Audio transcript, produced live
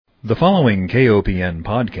The following KOPN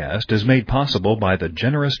podcast is made possible by the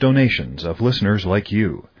generous donations of listeners like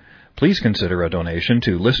you. Please consider a donation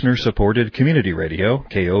to listener-supported community radio,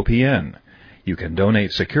 KOPN. You can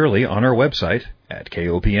donate securely on our website at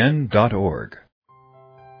kopn.org.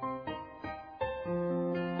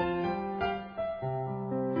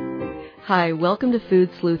 Hi, welcome to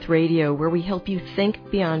Food Sleuth Radio, where we help you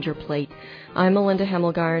think beyond your plate. I'm Melinda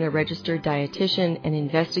Hemmelgarn, a registered dietitian and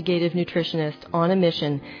investigative nutritionist on a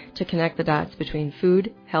mission to connect the dots between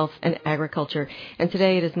food, health, and agriculture. And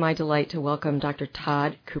today it is my delight to welcome Dr.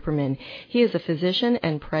 Todd Cooperman. He is a physician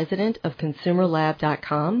and president of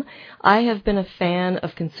ConsumerLab.com. I have been a fan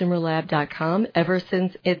of ConsumerLab.com ever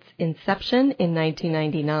since its inception in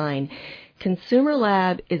 1999.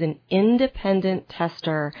 ConsumerLab is an independent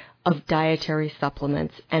tester of dietary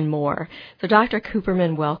supplements and more. So Dr.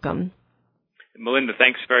 Cooperman, welcome. Melinda,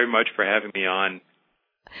 thanks very much for having me on.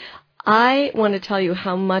 I want to tell you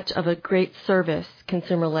how much of a great service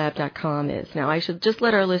ConsumerLab.com is. Now, I should just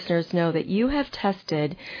let our listeners know that you have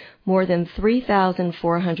tested more than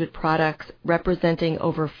 3,400 products representing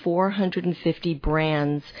over 450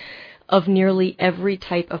 brands of nearly every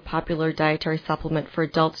type of popular dietary supplement for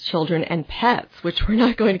adults, children, and pets, which we're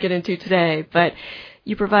not going to get into today, but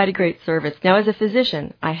you provide a great service. Now, as a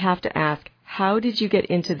physician, I have to ask, how did you get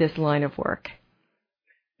into this line of work?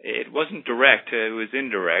 It wasn't direct. It was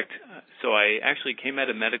indirect. So I actually came out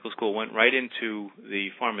of medical school, went right into the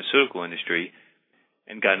pharmaceutical industry,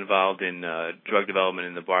 and got involved in drug development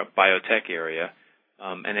in the biotech area.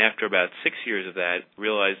 And after about 6 years of that,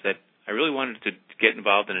 realized that I really wanted to get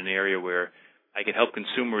involved in an area where I could help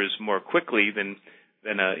consumers more quickly than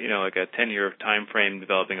like a 10-year time frame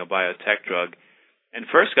developing a biotech drug. And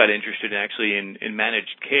first got interested in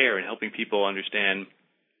managed care and helping people understand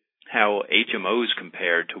how HMOs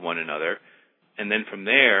compared to one another. And then from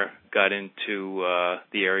there got into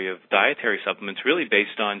the area of dietary supplements, really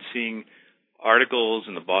based on seeing articles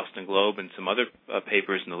in the Boston Globe and some other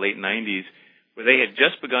papers in the late 90s where they had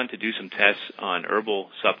just begun to do some tests on herbal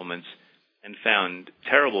supplements and found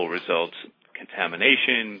terrible results,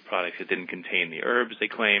 contamination, products that didn't contain the herbs they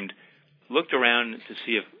claimed. Looked around to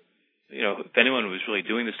see if anyone was really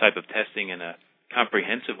doing this type of testing in a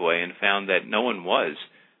comprehensive way, and found that no one was.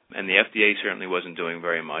 And the FDA certainly wasn't doing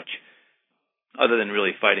very much, other than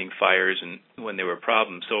really fighting fires and when there were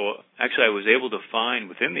problems. So actually I was able to find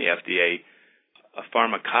within the FDA a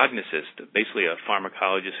pharmacognosist, basically a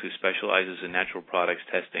pharmacologist who specializes in natural products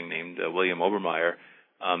testing, named William Obermeyer,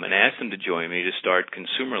 and asked him to join me to start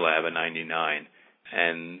Consumer Lab in 99.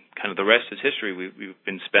 And kind of the rest is history. We've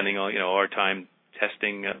been spending all our time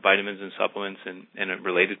testing vitamins and supplements and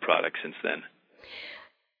related products since then.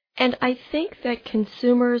 And I think that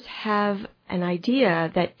consumers have an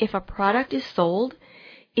idea that if a product is sold,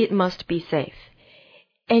 it must be safe.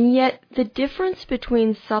 And yet the difference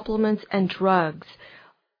between supplements and drugs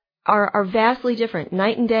are vastly different,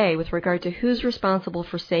 night and day, with regard to who's responsible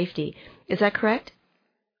for safety. Is that correct?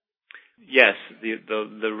 Yes.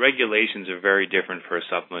 The regulations are very different for a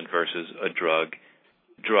supplement versus a drug.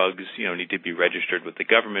 Drugs, need to be registered with the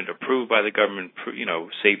government, approved by the government,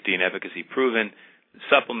 safety and efficacy proven.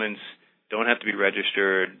 Supplements don't have to be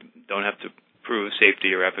registered, don't have to prove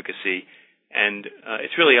safety or efficacy, and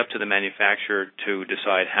it's really up to the manufacturer to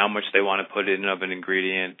decide how much they want to put in of an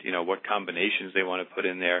ingredient, what combinations they want to put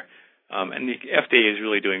in there. And the FDA is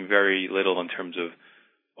really doing very little in terms of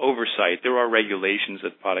oversight. There are regulations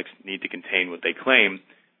that products need to contain what they claim,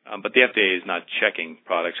 but the FDA is not checking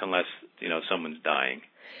products unless, someone's dying.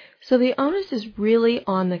 So the onus is really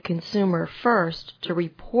on the consumer first to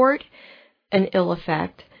report an ill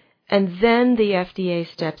effect, and then the FDA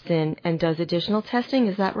steps in and does additional testing.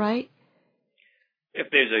 Is that right?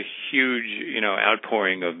 If there's a huge,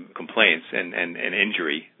 outpouring of complaints and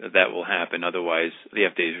injury, that will happen. Otherwise, the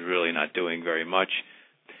FDA is really not doing very much.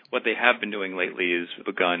 What they have been doing lately is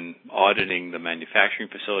begun auditing the manufacturing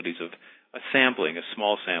facilities of a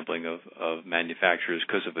small sampling of manufacturers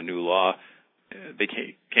because of a new law. They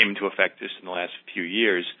came into effect just in the last few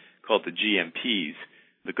years called the GMPs,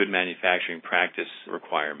 the Good Manufacturing Practice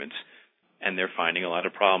requirements. And they're finding a lot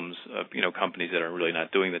of problems of, companies that are really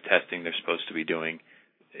not doing the testing they're supposed to be doing,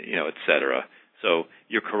 et cetera. So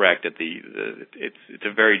you're correct that it's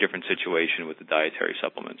a very different situation with the dietary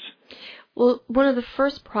supplements. Well, one of the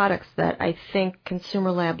first products that I think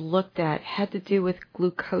Consumer Lab looked at had to do with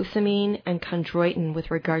glucosamine and chondroitin with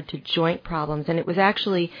regard to joint problems. And it was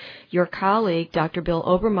actually your colleague, Dr. Bill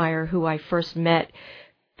Obermeyer, who I first met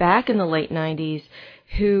back in the late 90s,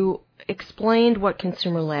 who explained what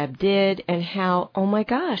Consumer Lab did and how, oh my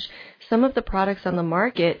gosh, some of the products on the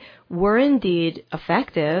market were indeed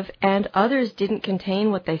effective and others didn't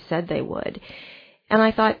contain what they said they would. And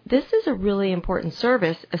I thought, this is a really important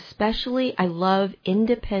service, especially I love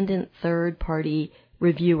independent third-party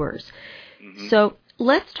reviewers. Mm-hmm. So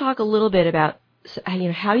let's talk a little bit about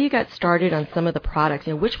how you got started on some of the products.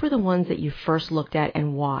 Which were the ones that you first looked at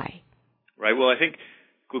and why? Right. Well, I think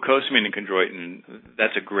glucosamine and chondroitin,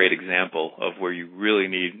 that's a great example of where you really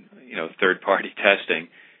need, third-party testing.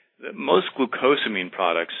 Most glucosamine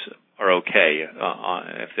products are okay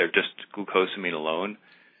if they're just glucosamine alone.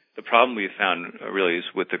 The problem we found really is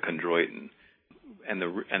with the chondroitin, and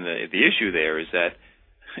the issue there is that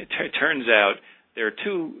it turns out there are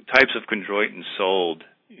two types of chondroitin sold,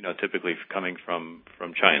 typically coming from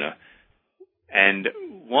China, and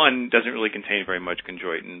one doesn't really contain very much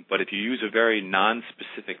chondroitin, but if you use a very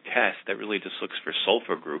non-specific test that really just looks for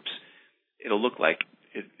sulfur groups, it'll look like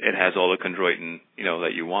it has all the chondroitin,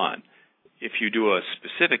 that you want. If you do a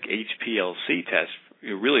specific HPLC test,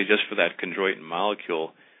 really just for that chondroitin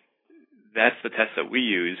molecule, that's the test that we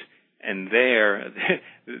use, and there,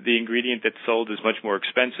 the ingredient that's sold is much more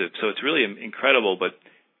expensive. So it's really incredible, but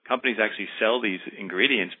companies actually sell these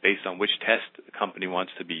ingredients based on which test the company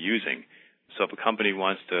wants to be using. So if a company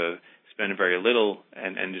wants to spend very little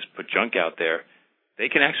and just put junk out there, they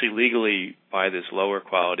can actually legally buy this lower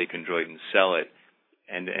quality chondroitin, sell it,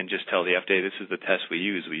 and just tell the FDA, this is the test we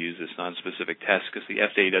use. We use this non-specific test because the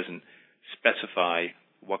FDA doesn't specify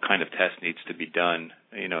what kind of test needs to be done,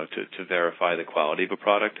 to verify the quality of a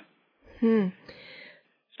product. So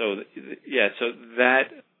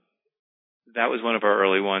that was one of our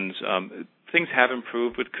early ones. Things have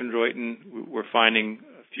improved with chondroitin. We're finding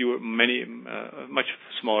a much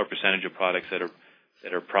smaller percentage of products that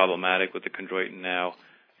are problematic with the chondroitin now.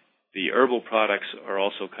 The herbal products are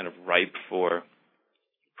also kind of ripe for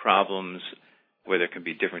problems where there can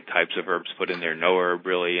be different types of herbs put in there, no herb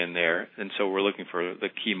really in there. And so we're looking for the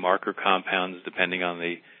key marker compounds depending on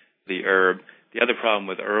the herb. The other problem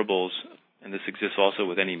with herbals, and this exists also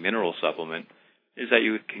with any mineral supplement, is that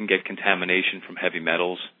you can get contamination from heavy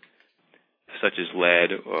metals, such as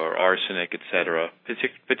lead or arsenic, etc.,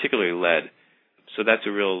 particularly lead. So that's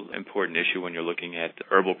a real important issue when you're looking at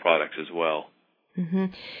herbal products as well. Mm-hmm.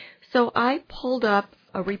 So I pulled up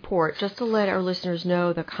a report just to let our listeners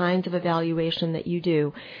know the kinds of evaluation that you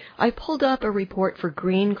do. I pulled up a report for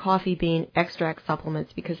green coffee bean extract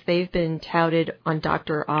supplements because they've been touted on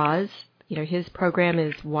Dr. Oz. His program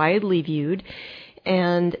is widely viewed,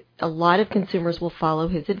 and a lot of consumers will follow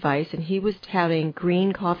his advice, and he was touting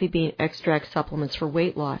green coffee bean extract supplements for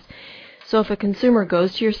weight loss. So if a consumer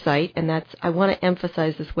goes to your site, and I want to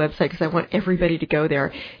emphasize this website because I want everybody to go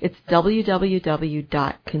there. It's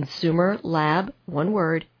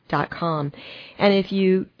www.consumerlab.com. And if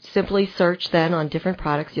you simply search then on different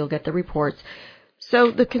products, you'll get the reports.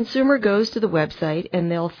 So the consumer goes to the website and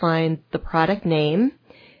they'll find the product name,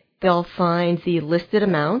 they'll find the listed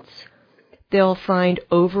amounts, they'll find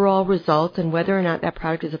overall results and whether or not that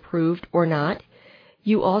product is approved or not.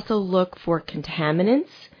 You also look for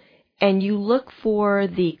contaminants, and you look for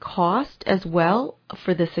the cost as well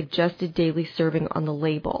for the suggested daily serving on the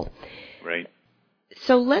label. Right.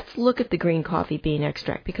 So let's look at the green coffee bean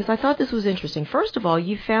extract because I thought this was interesting. First of all,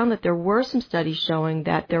 you found that there were some studies showing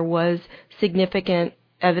that there was significant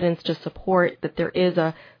evidence to support that there is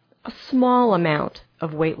a small amount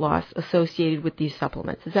of weight loss associated with these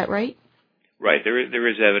supplements. Is that right? Right. There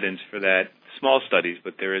is evidence for that. Small studies,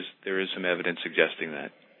 but there is some evidence suggesting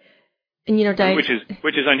that. And which is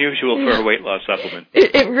unusual for a weight loss supplement.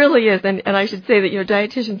 It really is, and I should say that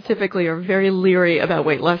dietitians typically are very leery about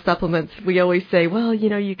weight loss supplements. We always say, well,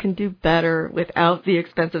 you can do better without the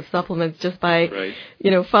expensive supplements just by,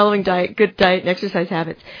 following good diet and exercise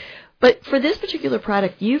habits. But for this particular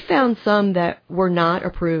product, you found some that were not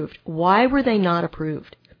approved. Why were they not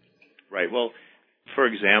approved? Right. Well, for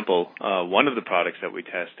example, one of the products that we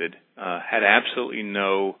tested had absolutely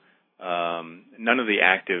none of the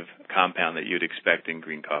active compound that you'd expect in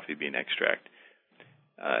green coffee bean extract.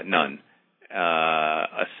 None.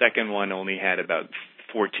 A second one only had about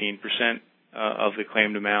 14% of the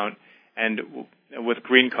claimed amount. And with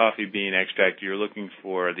green coffee bean extract, you're looking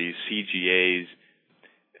for these CGAs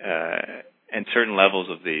and certain levels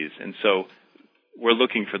of these. And so we're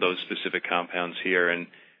looking for those specific compounds here. And,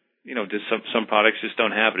 just some products just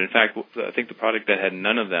don't have it. In fact, I think the product that had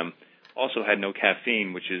none of them also had no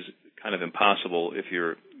caffeine, which is kind of impossible if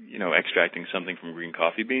you're, extracting something from green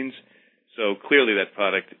coffee beans. So clearly that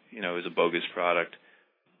product, is a bogus product.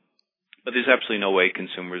 But there's absolutely no way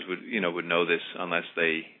consumers would know this unless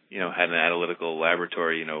they, had an analytical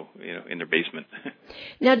laboratory, in their basement.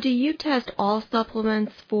 Now, do you test all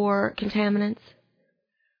supplements for contaminants?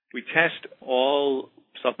 We test all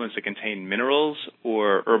supplements that contain minerals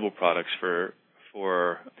or herbal products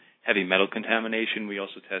for heavy metal contamination. We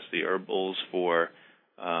also test the herbals for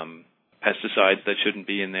pesticides that shouldn't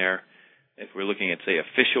be in there. If we're looking at, say, a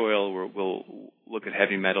fish oil, we'll look at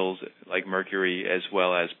heavy metals like mercury as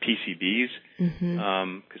well as PCBs,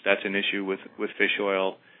 because that's an issue with fish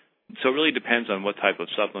oil. So it really depends on what type of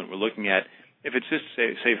supplement we're looking at. If it's just,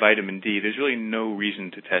 say vitamin D, there's really no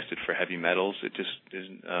reason to test it for heavy metals. It just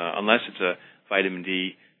isn't, unless it's a vitamin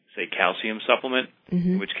D, say, calcium supplement,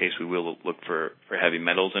 in which case we will look for heavy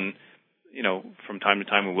metals. And, from time to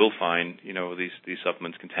time we will find, these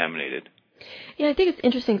supplements contaminated. Yeah, I think it's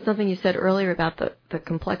interesting something you said earlier about the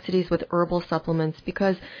complexities with herbal supplements,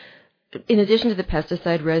 because in addition to the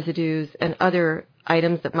pesticide residues and other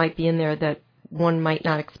items that might be in there that one might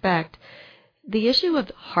not expect, the issue of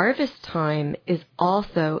harvest time is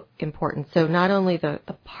also important. So not only the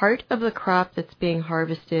part of the crop that's being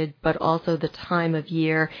harvested, but also the time of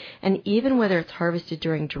year, and even whether it's harvested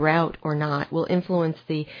during drought or not will influence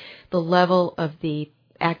the level of the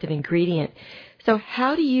active ingredient. So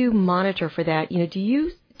how do you monitor for that? Do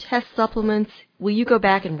you test supplements? Will you go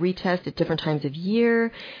back and retest at different times of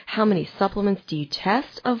year? How many supplements do you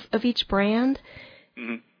test of each brand?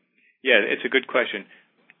 Mm-hmm. Yeah, it's a good question.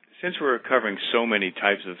 Since we're covering so many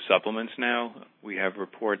types of supplements now, we have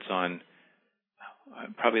reports on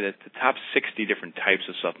probably the top 60 different types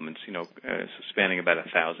of supplements, spanning about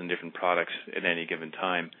 1,000 different products at any given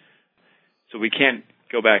time. So we can't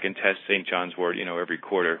go back and test St. John's wort, every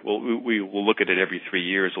quarter. We will look at it every 3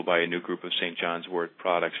 years. We'll buy a new group of St. John's wort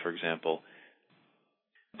products, for example.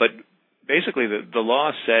 But basically, the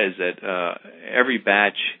law says that every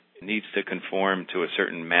batch needs to conform to a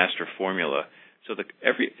certain master formula.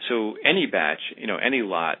 So any batch, any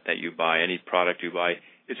lot that you buy, any product you buy,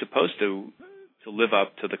 is supposed to live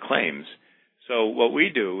up to the claims. So what we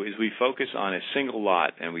do is we focus on a single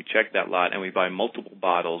lot, and we check that lot, and we buy multiple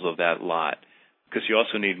bottles of that lot, because you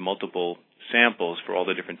also need multiple samples for all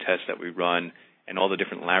the different tests that we run and all the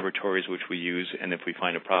different laboratories which we use. And if we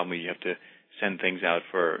find a problem, you have to send things out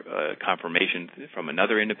for confirmation from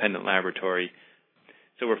another independent laboratory.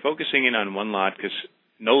 So we're focusing in on one lot because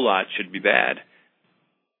no lot should be bad.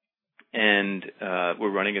 And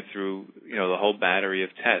we're running it through, the whole battery of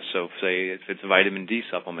tests. So say if it's a vitamin D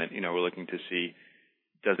supplement, we're looking to see,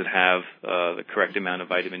 does it have the correct amount of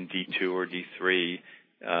vitamin D2 or D3?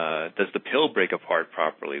 Does the pill break apart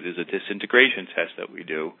properly? There's a disintegration test that we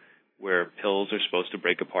do where pills are supposed to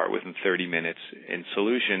break apart within 30 minutes in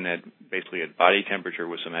solution basically at body temperature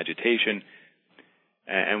with some agitation.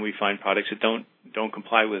 And we find products that don't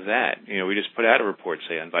comply with that. We just put out a report,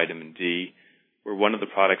 say, on vitamin D, where one of the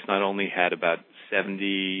products not only had about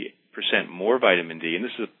 70% more vitamin D, and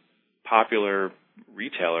this is a popular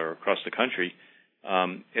retailer across the country,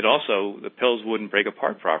 the pills wouldn't break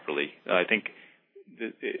apart properly. I think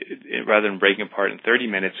rather than breaking apart in 30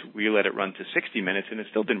 minutes, we let it run to 60 minutes, and it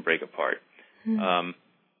still didn't break apart.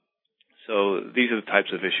 So these are the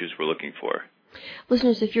types of issues we're looking for.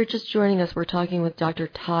 Listeners, if you're just joining us, we're talking with Dr.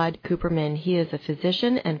 Todd Cooperman. He is a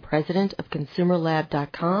physician and president of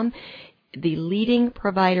ConsumerLab.com, the leading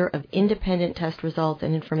provider of independent test results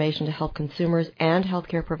and information to help consumers and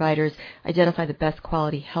healthcare providers identify the best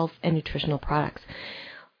quality health and nutritional products.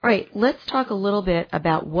 All right, let's talk a little bit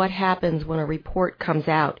about what happens when a report comes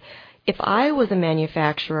out. If I was a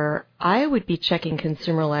manufacturer, I would be checking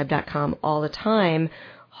ConsumerLab.com all the time,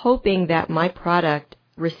 hoping that my product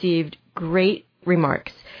received great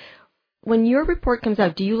remarks. When your report comes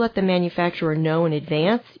out, do you let the manufacturer know in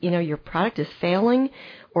advance, your product is failing,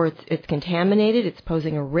 or it's contaminated, it's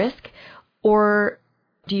posing a risk? Or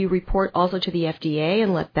do you report also to the FDA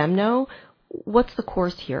and let them know? What's the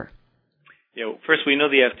course here? First, we know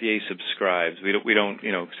the FDA subscribes. We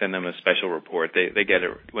don't send them a special report. They get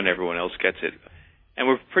it when everyone else gets it. And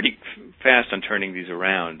we're pretty fast on turning these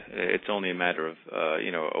around. It's only a matter of,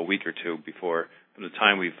 a week or two from the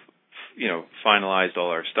time we've, finalized all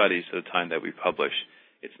our studies to the time that we publish.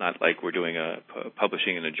 It's not like we're doing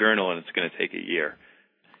publishing in a journal and it's going to take a year.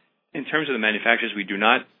 In terms of the manufacturers, we do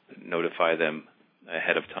not notify them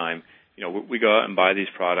ahead of time. We go out and buy these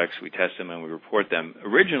products, we test them, and we report them.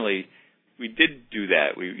 Originally, we did do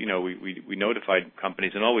that. We notified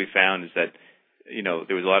companies, and all we found is that,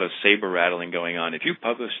 there was a lot of saber rattling going on. If you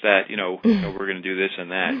publish that, we're going to do this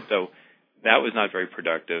and that. So that was not very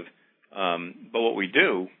productive. But what we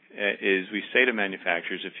do is we say to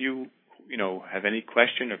manufacturers, if you have any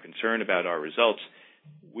question or concern about our results,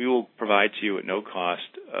 we will provide to you at no cost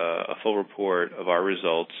a full report of our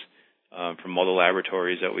results from all the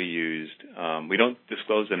laboratories that we used. We don't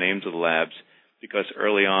disclose the names of the labs because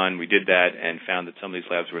early on we did that and found that some of these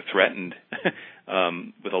labs were threatened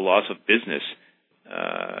with a loss of business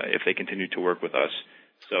if they continued to work with us.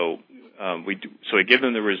 So we give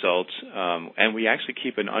them the results, and we actually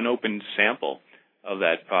keep an unopened sample of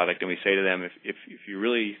that product, and we say to them, if you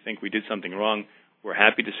really think we did something wrong, we're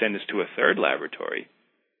happy to send this to a third laboratory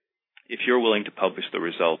if you're willing to publish the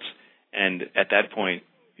results. And at that point,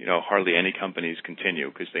 hardly any companies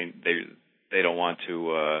continue because they don't want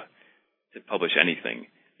to publish anything.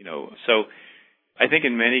 So I think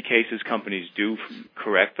in many cases companies do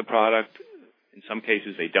correct the product. In some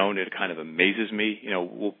cases they don't. It kind of amazes me.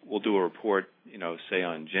 We'll do a report, say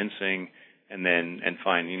on ginseng, and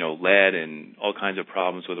find lead and all kinds of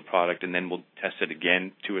problems with the product, and then we'll test it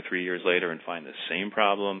again 2 or 3 years later and find the same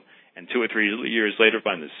problem, and 2 or 3 years later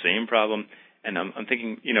find the same problem. And I'm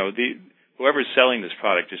thinking, whoever's selling this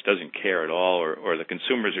product just doesn't care at all, or the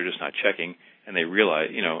consumers are just not checking, and they realize,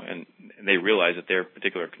 and they realize that their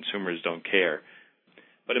particular consumers don't care.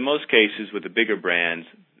 But in most cases, with the bigger brands,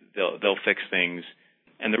 they'll fix things,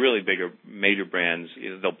 and the really bigger major brands,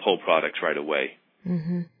 they'll pull products right away.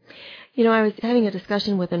 Mm-hmm. I was having a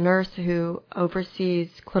discussion with a nurse who oversees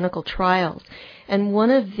clinical trials, and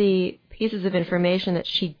one of the pieces of information that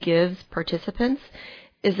she gives participants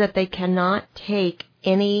is that they cannot take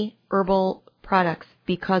any herbal products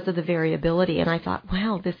because of the variability. And I thought,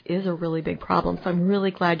 wow, this is a really big problem, so I'm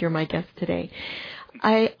really glad you're my guest today.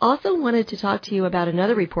 I also wanted to talk to you about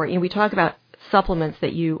another report. We talk about supplements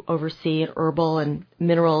that you oversee, and herbal and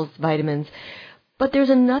minerals, vitamins. But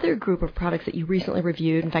there's another group of products that you recently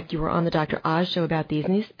reviewed. In fact, you were on the Dr. Oz show about these,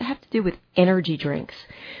 and these have to do with energy drinks.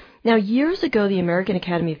 Now, years ago, the American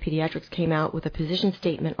Academy of Pediatrics came out with a position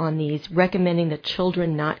statement on these, recommending that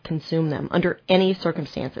children not consume them under any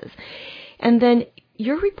circumstances. And then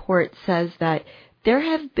your report says that there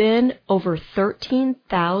have been over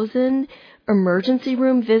 13,000 emergency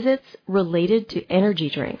room visits related to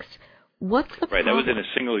energy drinks. What's the problem? Right, that was in a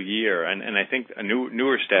single year, and I think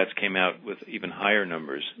newer stats came out with even higher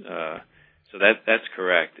numbers. So that's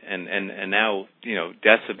correct. And now,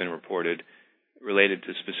 deaths have been reported related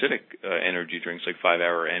to specific energy drinks like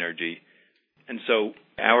 5-Hour Energy. And so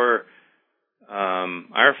our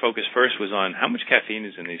focus first was on how much caffeine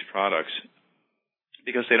is in these products,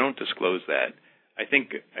 because they don't disclose that. I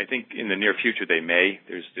think in the near future they may.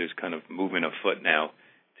 There's kind of movement afoot now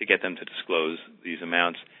to get them to disclose these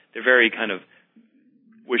amounts. They're very kind of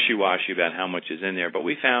wishy-washy about how much is in there, but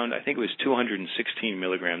we found, I think it was 216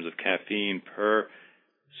 milligrams of caffeine per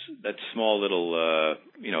that small little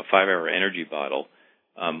 5-Hour Energy bottle,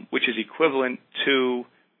 which is equivalent to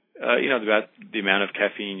about the amount of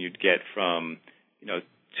caffeine you'd get from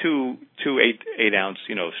two 8-ounce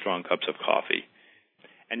strong cups of coffee.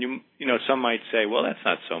 And some might say, well, that's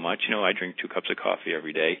not so much. I drink 2 cups of coffee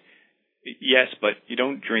every day. Yes, but you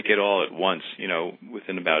don't drink it all at once,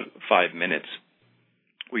 within about 5 minutes,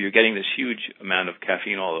 where you're getting this huge amount of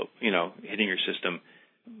caffeine all, hitting your system,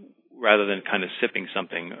 rather than kind of sipping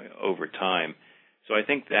something over time. So I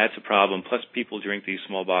think that's a problem. Plus, people drink these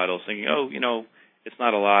small bottles thinking, it's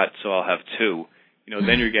not a lot, so I'll have 2.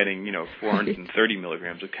 Then you're getting, 430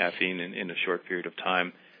 milligrams of caffeine in a short period of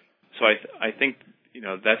time. So I think,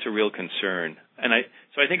 that's a real concern. And I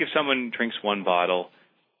think if someone drinks 1 bottle,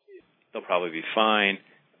 they'll probably be fine.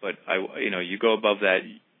 But you go above that,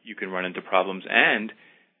 you can run into problems. And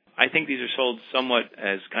I think these are sold somewhat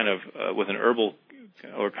as kind of with an herbal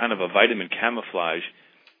or kind of a vitamin camouflage,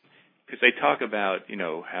 because they talk about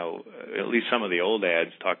how at least some of the old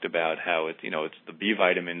ads talked about how it's the B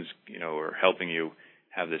vitamins are helping you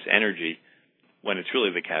have this energy, when it's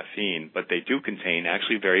really the caffeine. But they do contain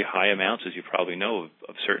actually very high amounts, as you probably know,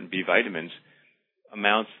 of certain B vitamins.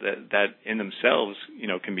 Amounts that in themselves,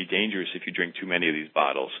 can be dangerous if you drink too many of these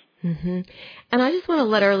bottles. Mm-hmm. And I just want to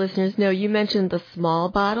let our listeners know, you mentioned the small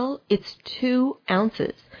bottle. It's 2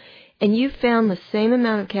 ounces. And you found the same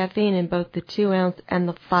amount of caffeine in both the 2-ounce and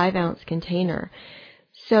the 5-ounce container.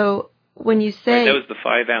 So when you say... Right, that was the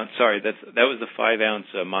 5-ounce, sorry, that was the 5-ounce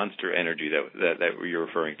Monster Energy that you're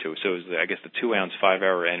referring to. So it was, I guess, the 2-ounce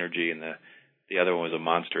 5-Hour Energy, and the other one was a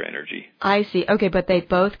Monster Energy. I see. Okay, but they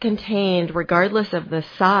both contained, regardless of the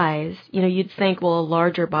size, you'd think, well, a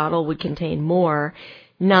larger bottle would contain more.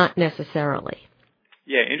 Not necessarily.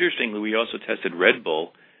 Yeah, interestingly, we also tested Red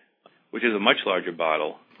Bull, which is a much larger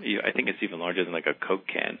bottle. I think it's even larger than like a Coke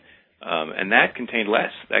can. And that contained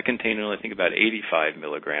less. That contained only, I think, about 85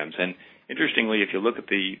 milligrams. And interestingly, if you look at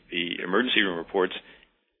the emergency room reports,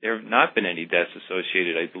 there have not been any deaths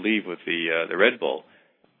associated, I believe, with the Red Bull.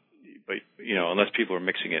 but unless people are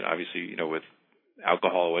mixing it, obviously, with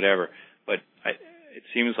alcohol or whatever. But it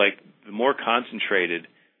seems like the more concentrated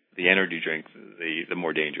the energy drink, the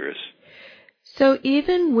more dangerous. So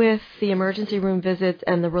even with the emergency room visits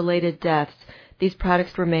and the related deaths, these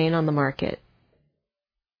products remain on the market.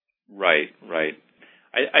 Right.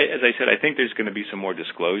 As I said, I think there's going to be some more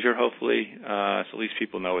disclosure, hopefully, so at least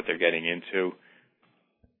people know what they're getting into.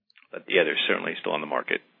 But yeah, they're certainly still on the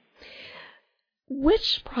market.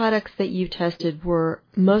 Which products that you tested were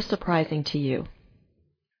most surprising to you?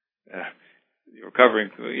 We're covering,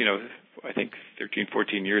 I think 13,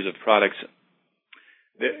 14 years of products.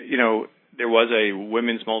 There was a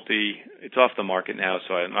women's multi, it's off the market now,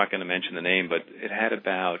 so I'm not going to mention the name, but it had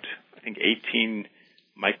about, I think, 18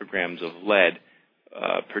 micrograms of lead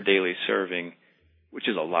per daily serving, which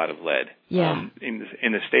is a lot of lead. Yeah. In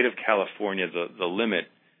the state of California, the limit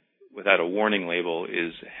without a warning label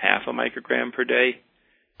is half a microgram per day.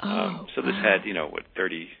 So this had,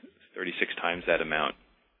 36 times that amount.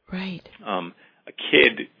 Right. A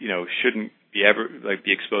kid, shouldn't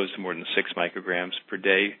be exposed to more than 6 micrograms per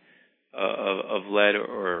day of lead,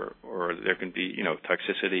 or there can be,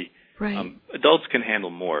 toxicity. Right. Adults can handle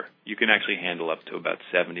more. You can actually handle up to about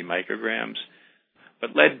 70 micrograms.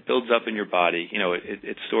 But lead builds up in your body.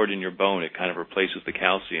 It's stored in your bone. It kind of replaces the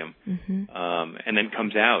calcium, and then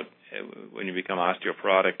comes out. When you become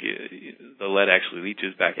osteoporotic, the lead actually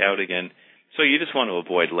leaches back out again. So you just want to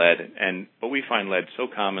avoid lead. But we find lead so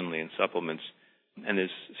commonly in supplements, and there's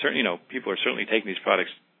certainly, people are certainly taking these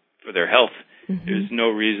products for their health. There's no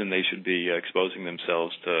reason they should be exposing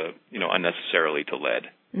themselves to, unnecessarily to lead.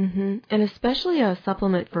 And especially a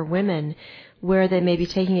supplement for women where they may be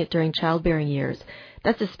taking it during childbearing years.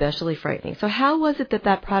 That's especially frightening. So how was it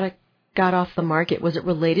that product got off the market? Was it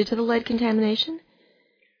related to the lead contamination?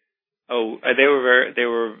 Oh, they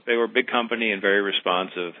were a big company and very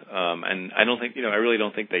responsive. And I really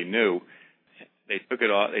don't think they knew. They took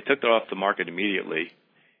it off the market immediately.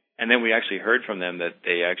 And then we actually heard from them that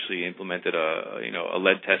they actually implemented a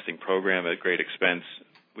lead testing program at great expense,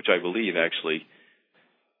 which I believe actually,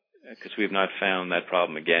 because we have not found that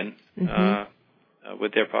problem again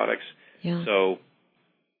with their products. Yeah. So,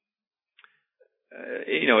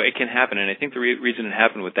 it can happen. And I think the reason it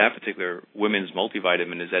happened with that particular women's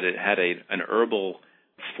multivitamin is that it had an herbal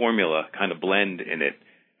formula kind of blend in it.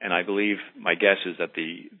 And I believe, my guess is that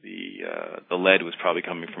the lead was probably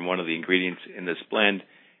coming from one of the ingredients in this blend,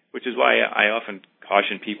 which is why I often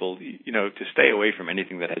caution people, to stay away from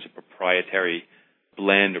anything that has a proprietary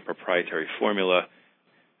blend or proprietary formula,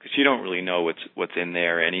 because you don't really know what's in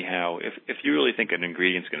there anyhow. If you really think an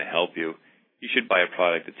ingredient's going to help you, you should buy a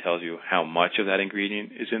product that tells you how much of that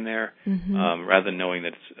ingredient is in there, rather than knowing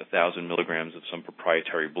that it's 1,000 milligrams of some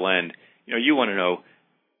proprietary blend. You want to know,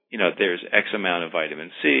 there's X amount of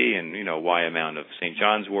vitamin C and, Y amount of St.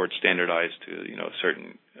 John's wort standardized to,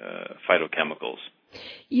 certain phytochemicals.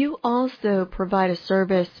 You also provide a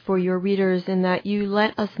service for your readers in that you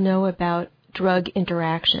let us know about drug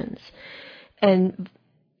interactions. And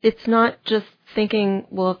it's not just thinking,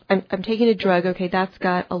 well, I'm taking a drug, okay, that's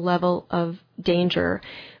got a level of danger,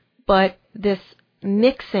 but this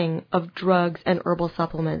mixing of drugs and herbal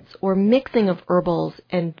supplements, or mixing of herbals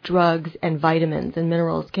and drugs and vitamins and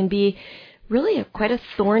minerals, can be really quite a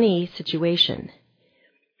thorny situation.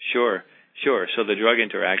 Sure. So the drug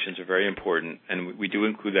interactions are very important, and we do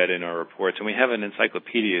include that in our reports. And we have an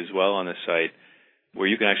encyclopedia as well on the site where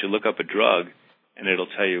you can actually look up a drug, and it'll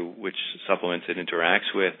tell you which supplements it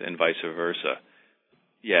interacts with and vice versa.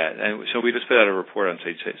 Yeah, and so we just put out a report on,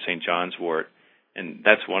 say, St. John's wort, and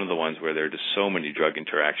that's one of the ones where there are just so many drug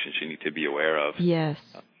interactions you need to be aware of. Yes.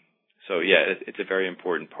 So, yeah, it's a very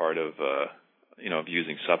important part of, of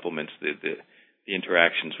using supplements, the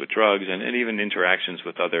interactions with drugs and even interactions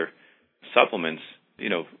with other supplements.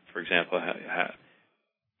 For example,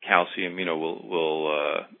 calcium,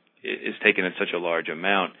 is taken in such a large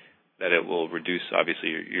amount that it will reduce, obviously,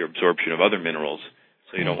 your absorption of other minerals.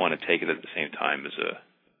 So you don't want to take it at the same time as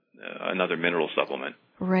another mineral supplement.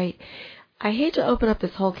 Right. I hate to open up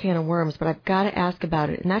this whole can of worms, but I've got to ask about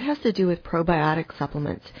it, and that has to do with probiotic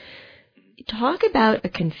supplements. Talk about a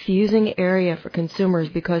confusing area for consumers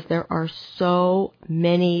because there are so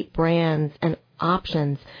many brands and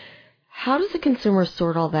options. How does the consumer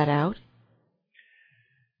sort all that out?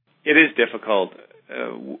 It is difficult.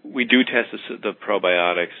 We do test the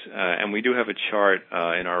probiotics, and we do have a chart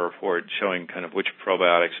in our report showing kind of which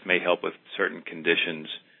probiotics may help with certain conditions,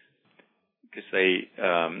 because they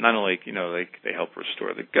not only they help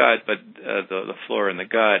restore the gut, but the flora in the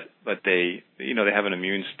gut, but they have an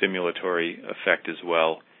immune stimulatory effect as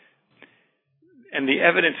well. And the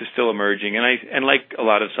evidence is still emerging, and like a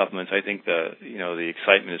lot of supplements, I think the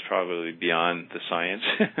excitement is probably beyond the science.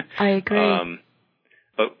 I agree.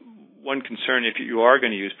 But one concern, if you are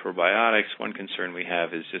going to use probiotics, one concern we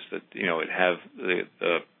have is just that it have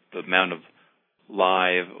the amount of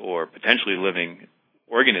live or potentially living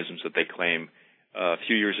organisms that they claim. A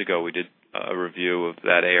few years ago, we did a review of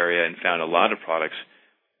that area and found a lot of products,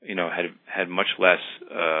 had much less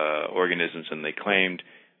organisms than they claimed.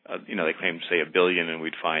 They claimed, say, 1 billion, and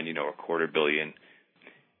we'd find, 250 million.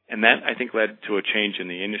 And that, I think, led to a change in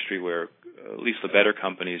the industry where at least the better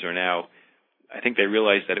companies are now, I think they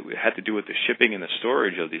realized that it had to do with the shipping and the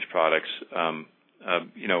storage of these products, on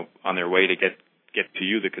their way to get to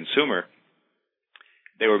you, the consumer.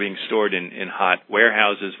 They were being stored in hot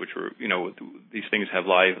warehouses, which were, these things have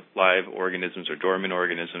live organisms or dormant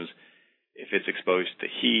organisms. If it's exposed to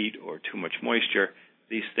heat or too much moisture,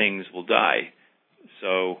 these things will die.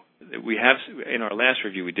 So we have, in our last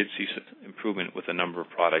review, we did see some improvement with a number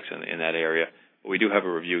of products in that area. But we do have a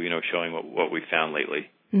review, showing what we found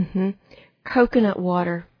lately. Mm-hmm. Coconut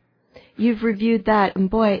water. You've reviewed that, and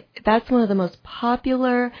boy, that's one of the most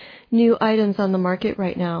popular new items on the market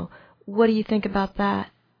right now. What do you think about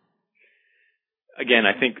that? Again,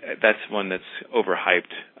 I think that's one that's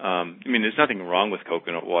overhyped. There's nothing wrong with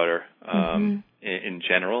coconut water in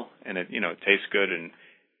general, and it tastes good and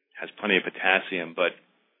has plenty of potassium. But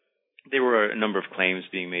there were a number of claims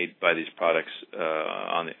being made by these products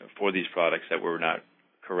for these products that were not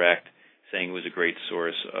correct, saying it was a great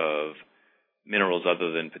source of minerals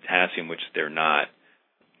other than potassium, which they're not.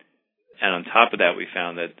 And on top of that, we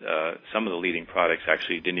found that some of the leading products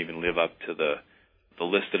actually didn't even live up to the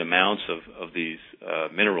listed amounts of these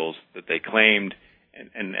minerals that they claimed,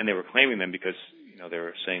 and they were claiming them because they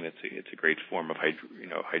were saying that it's a great form of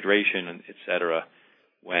hydration, and et cetera,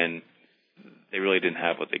 when they really didn't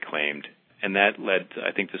have what they claimed. And that led,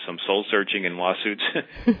 I think, to some soul searching and lawsuits,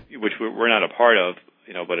 which we're not a part of,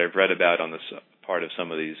 but I've read about on the part of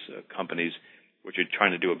some of these companies, which are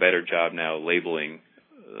trying to do a better job now labeling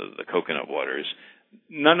the coconut waters.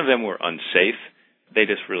 None of them were unsafe. They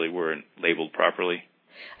just really weren't labeled properly.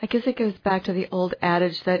 I guess it goes back to the old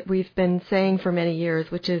adage that we've been saying for many years,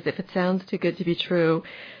 which is if it sounds too good to be true,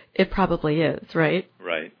 it probably is, right?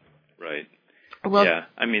 Right. Well, yeah,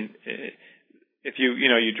 if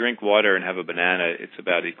you drink water and have a banana, it's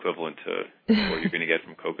about equivalent to what you're going to get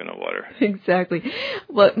from coconut water. Exactly.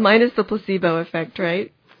 Well, minus the placebo effect,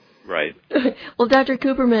 right? Right. Well, Dr.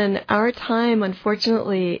 Cooperman, our time,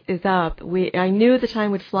 unfortunately, is up. I knew the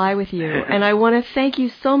time would fly with you, and I want to thank you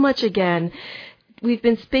so much again. We've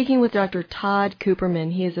been speaking with Dr. Todd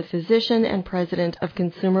Cooperman. He is a physician and president of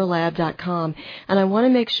ConsumerLab.com, and I want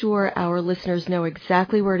to make sure our listeners know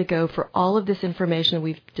exactly where to go for all of this information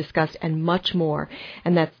we've discussed and much more,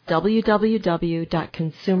 and that's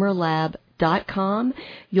www.consumerlab.com.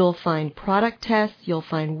 You'll find product tests, you'll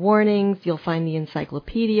find warnings, you'll find the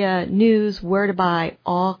encyclopedia, news, where to buy,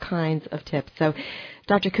 all kinds of tips. So,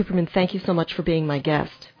 Dr. Cooperman, thank you so much for being my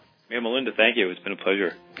guest. Melinda, thank you. It's been a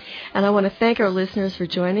pleasure. And I want to thank our listeners for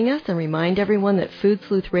joining us and remind everyone that Food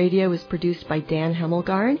Sleuth Radio is produced by Dan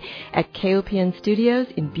Hemmelgarn at KOPN Studios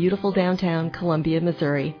in beautiful downtown Columbia,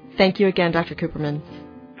 Missouri. Thank you again, Dr. Cooperman.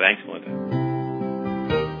 Thanks, Melinda.